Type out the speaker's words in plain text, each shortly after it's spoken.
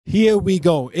Here we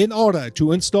go. In order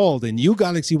to install the new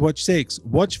Galaxy Watch 6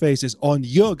 watch faces on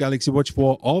your Galaxy Watch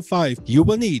 4 or 5, you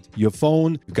will need your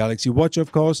phone, Galaxy Watch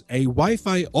of course, a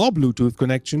Wi-Fi or Bluetooth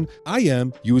connection. I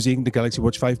am using the Galaxy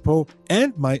Watch 5 Pro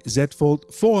and my Z Fold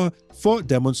 4 for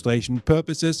demonstration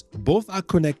purposes. Both are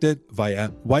connected via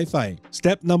Wi-Fi.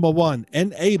 Step number 1,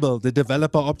 enable the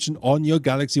developer option on your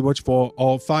Galaxy Watch 4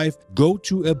 or 5. Go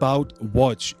to About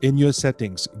Watch in your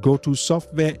settings. Go to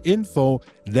Software Info,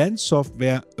 then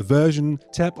Software Version.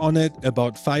 Tap on it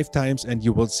about 5 times and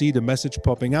you will see the message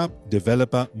popping up,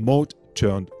 Developer Mode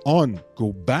turned on.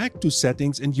 Go back to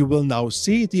settings and you will now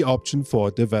see the option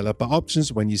for developer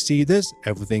options. When you see this,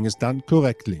 everything is done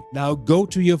correctly. Now go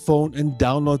to your phone and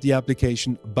download the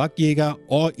application Bugjäger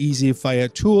or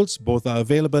EasyFire Tools. Both are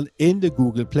available in the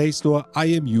Google Play Store. I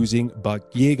am using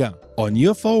Bugjäger. On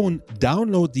your phone,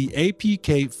 download the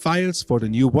APK files for the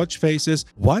new watch faces.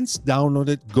 Once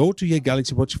downloaded, go to your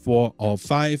Galaxy Watch 4 or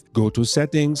 5, go to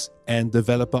settings and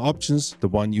developer options, the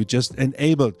one you just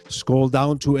enabled. Scroll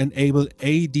down to enable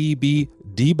ADB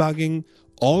debugging.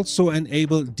 Also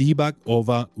enable debug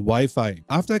over Wi-Fi.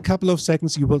 After a couple of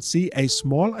seconds, you will see a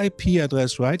small IP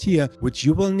address right here, which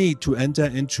you will need to enter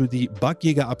into the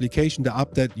Bugjäger application, the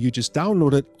app that you just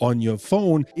downloaded on your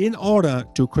phone, in order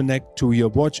to connect to your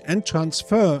watch and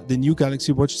transfer the new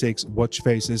Galaxy Watch 6 watch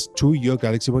faces to your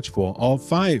Galaxy Watch 4 or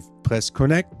 5. Press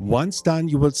connect. Once done,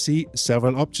 you will see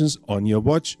several options on your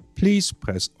watch. Please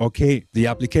press OK. The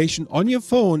application on your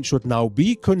phone should now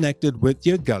be connected with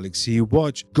your Galaxy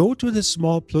Watch. Go to the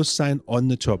small plus sign on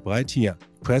the top right here.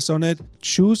 Press on it,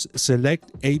 choose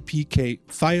Select APK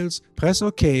Files, press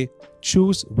OK,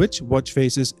 choose which watch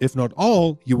faces, if not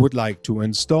all, you would like to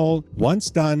install. Once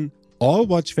done, all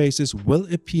watch faces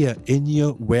will appear in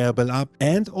your wearable app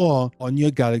and or on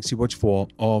your Galaxy Watch 4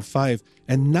 or 5.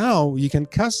 And now you can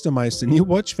customize the new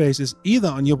watch faces either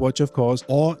on your watch of course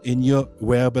or in your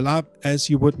wearable app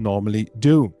as you would normally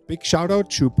do. Big shout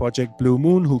out to Project Blue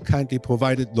Moon who kindly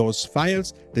provided those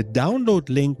files. The download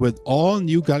link with all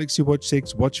new Galaxy Watch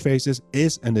 6 watch faces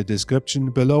is in the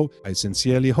description below. I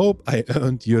sincerely hope I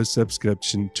earned your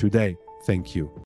subscription today. Thank you.